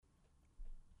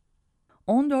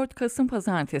14 Kasım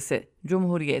Pazartesi,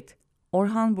 Cumhuriyet,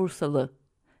 Orhan Bursalı,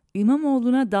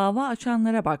 İmamoğlu'na dava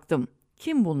açanlara baktım.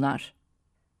 Kim bunlar?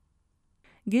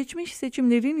 Geçmiş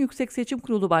seçimlerin Yüksek Seçim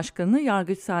Kurulu Başkanı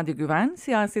Yargıç Sadi Güven,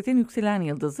 siyasetin yükselen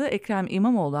yıldızı Ekrem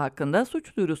İmamoğlu hakkında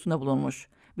suç duyurusunda bulunmuş.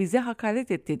 Bize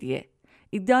hakaret etti diye.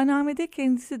 İddianamede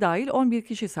kendisi dahil 11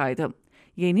 kişi saydım.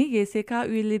 Yeni YSK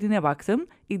üyelerine baktım,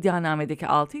 iddianamedeki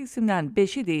 6 isimden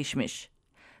 5'i değişmiş.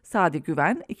 Sadi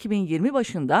Güven, 2020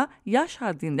 başında yaş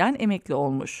haddinden emekli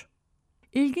olmuş.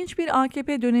 İlginç bir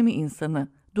AKP dönemi insanı,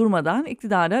 durmadan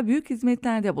iktidara büyük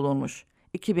hizmetlerde bulunmuş.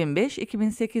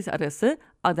 2005-2008 arası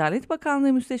Adalet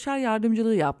Bakanlığı Müsteşar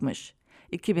Yardımcılığı yapmış.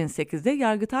 2008'de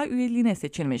Yargıtay üyeliğine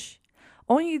seçilmiş.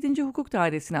 17. Hukuk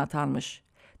Dairesi'ne atanmış.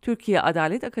 Türkiye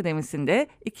Adalet Akademisi'nde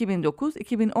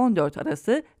 2009-2014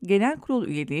 arası Genel Kurul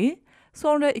üyeliği,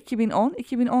 sonra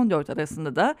 2010-2014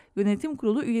 arasında da Yönetim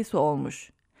Kurulu üyesi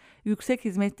olmuş. Yüksek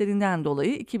hizmetlerinden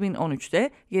dolayı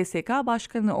 2013'te YSK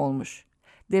Başkanı olmuş.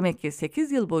 Demek ki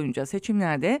 8 yıl boyunca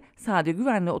seçimlerde Sadi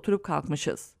Güven'le oturup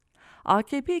kalkmışız.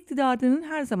 AKP iktidarının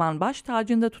her zaman baş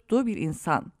tacında tuttuğu bir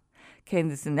insan.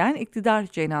 Kendisinden iktidar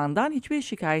cenahından hiçbir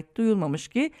şikayet duyulmamış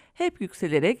ki hep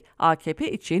yükselerek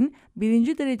AKP için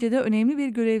birinci derecede önemli bir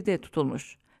görevde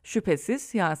tutulmuş. Şüphesiz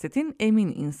siyasetin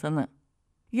emin insanı.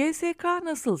 YSK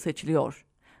nasıl seçiliyor?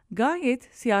 Gayet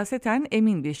siyaseten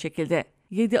emin bir şekilde.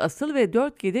 7 asıl ve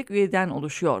 4 yedek üyeden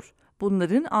oluşuyor.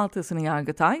 Bunların 6'sını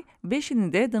Yargıtay,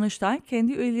 5'ini de Danıştay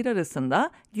kendi üyeleri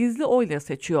arasında gizli oyla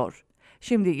seçiyor.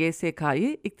 Şimdi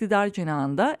YSK'yı iktidar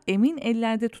cenahında emin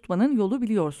ellerde tutmanın yolu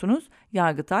biliyorsunuz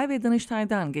Yargıtay ve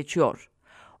Danıştay'dan geçiyor.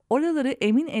 Oraları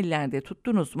emin ellerde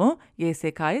tuttunuz mu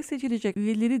YSK'ya seçilecek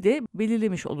üyeleri de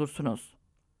belirlemiş olursunuz.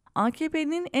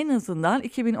 AKP'nin en azından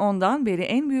 2010'dan beri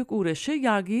en büyük uğraşı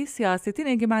yargıyı siyasetin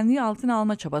egemenliği altına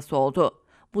alma çabası oldu.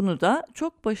 Bunu da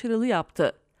çok başarılı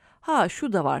yaptı.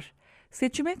 Şu da var.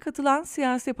 Seçime katılan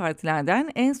siyasi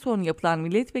partilerden en son yapılan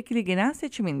milletvekili genel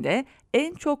seçiminde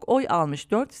en çok oy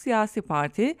almış 4 siyasi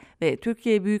parti ve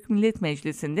Türkiye Büyük Millet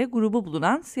Meclisi'nde grubu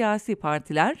bulunan siyasi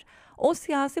partiler, o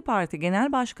siyasi parti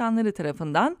genel başkanları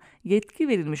tarafından yetki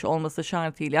verilmiş olması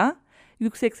şartıyla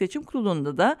Yüksek Seçim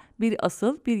Kurulu'nda da bir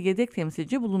asıl bir yedek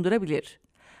temsilci bulundurabilir.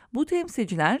 Bu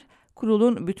temsilciler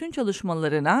kurulun bütün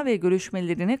çalışmalarına ve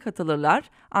görüşmelerine katılırlar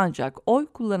ancak oy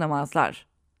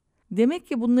kullanamazlar. Demek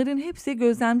ki bunların hepsi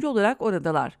gözlemci olarak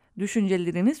oradalar.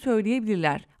 Düşüncelerini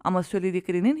söyleyebilirler ama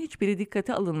söylediklerinin hiçbiri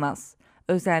dikkate alınmaz.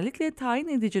 Özellikle tayin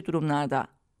edici durumlarda.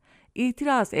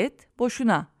 İtiraz et,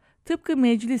 boşuna. Tıpkı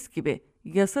meclis gibi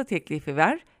yasa teklifi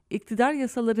ver, iktidar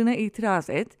yasalarına itiraz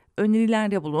et,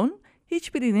 önerilerde bulun,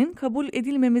 hiçbirinin kabul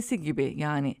edilmemesi gibi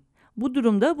yani. Bu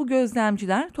durumda bu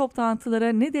gözlemciler toplantılara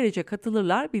ne derece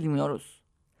katılırlar bilmiyoruz.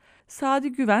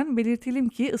 Sadi Güven belirtelim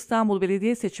ki İstanbul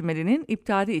Belediye seçimlerinin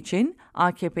iptali için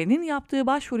AKP'nin yaptığı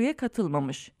başvuruya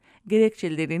katılmamış.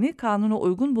 Gerekçelerini kanuna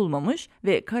uygun bulmamış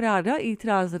ve karara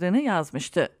itirazlarını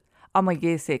yazmıştı. Ama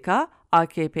YSK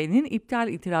AKP'nin iptal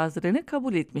itirazlarını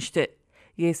kabul etmişti.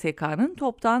 YSK'nın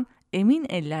toptan emin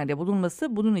ellerde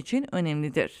bulunması bunun için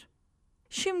önemlidir.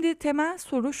 Şimdi temel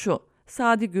soru şu.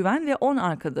 Sadi Güven ve 10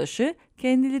 arkadaşı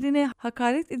kendilerine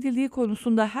hakaret edildiği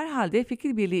konusunda herhalde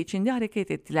fikir birliği içinde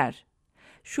hareket ettiler.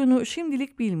 Şunu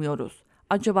şimdilik bilmiyoruz.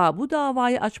 Acaba bu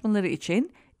davayı açmaları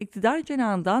için iktidar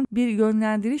cenahından bir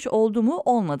yönlendiriş oldu mu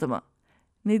olmadı mı?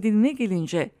 Nedenine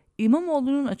gelince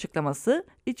İmamoğlu'nun açıklaması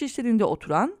İçişleri'nde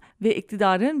oturan ve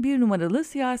iktidarın bir numaralı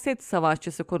siyaset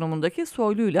savaşçısı konumundaki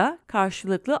Soylu'yla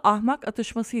karşılıklı ahmak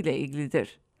atışmasıyla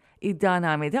ilgilidir.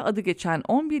 İddianamede adı geçen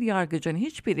 11 yargıcın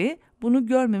hiçbiri bunu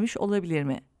görmemiş olabilir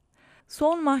mi?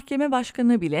 Son mahkeme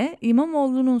başkanı bile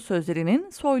İmamoğlu'nun sözlerinin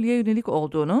Soylu'ya yönelik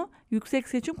olduğunu, Yüksek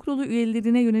Seçim Kurulu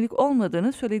üyelerine yönelik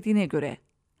olmadığını söylediğine göre.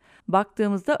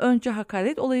 Baktığımızda önce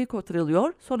hakaret olayı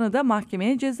kotarılıyor, sonra da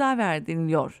mahkemeye ceza ver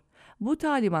deniliyor. Bu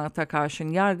talimata karşın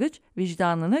yargıç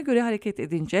vicdanına göre hareket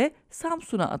edince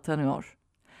Samsun'a atanıyor.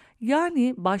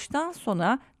 Yani baştan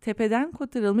sona tepeden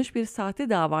kotarılmış bir sahte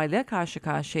davayla karşı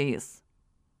karşıyayız.